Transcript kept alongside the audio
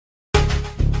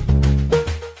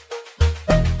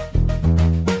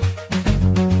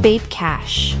Babe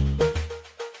Cash.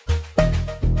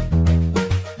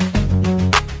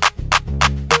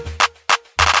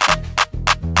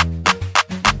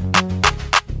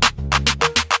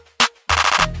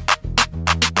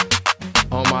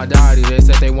 On my diary, they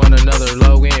said they want another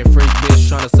low-end freak bitch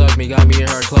tryna suck me, got me and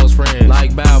her close friends.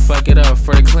 Like bow, fuck it up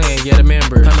for the clan, yeah the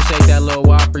members. Come and shake that little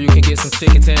whopper, you can get some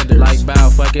chicken tenders. Like bow,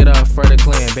 fuck it up for the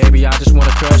clan. Baby, I just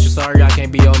wanna crush you, sorry I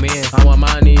can't be your man. I want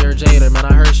Money or Jada, man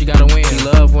I heard she gotta win. She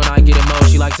love when I get it mo,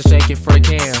 she like to shake it for the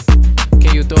cam.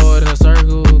 Can you throw it in a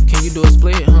circle? Can you do a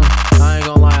split, I ain't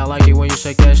gon' lie, I like it when you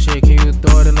shake that shit. Can you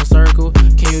throw it in a circle?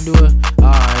 Can you do it?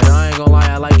 Alright, I ain't gon' lie,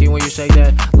 I like it when you shake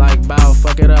that. Like bow,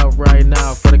 fuck it up right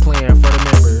now for the clan, for the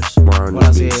members. What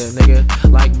I said,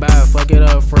 nigga. Like bow, fuck it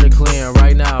up for the clan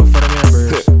right now for the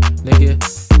members, nigga.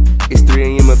 It's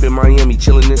 3 AM up in Miami,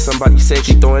 chillin' in somebody's sex.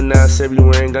 She throwing ass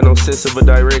everywhere, ain't got no sense of a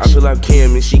direction. I feel like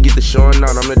Cam and she get the showing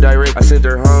out, I'm the direct. I sent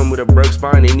her home with a broke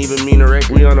spine, ain't even mean a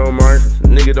record. We on Omar,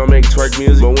 nigga don't make twerk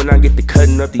music. But when I get to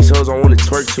cutting up these hoes, I wanna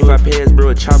twerk too. If I pass bro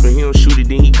a chopper, he don't shoot it,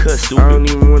 then he cuss stupid. I don't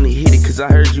even wanna hit it, cause I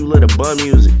heard you love the bum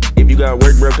music. If you got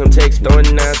work, bro, come text.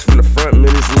 Throwing ass from the front,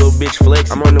 man, this little bitch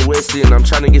flex. I'm on the West End, I'm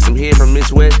tryna get some head from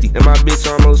Miss Westy. And my bitch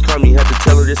almost called me, had to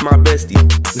tell her this my bestie.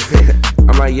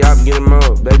 I'm like, y'all get him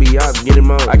on, baby, y'all get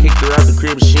him on. I kicked her out the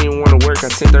crib, but she didn't wanna work, I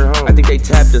sent her home. I think they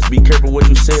tapped us, be careful what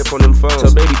you say up on them phones.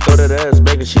 So baby, throw that ass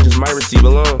back and she just might receive a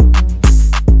loan.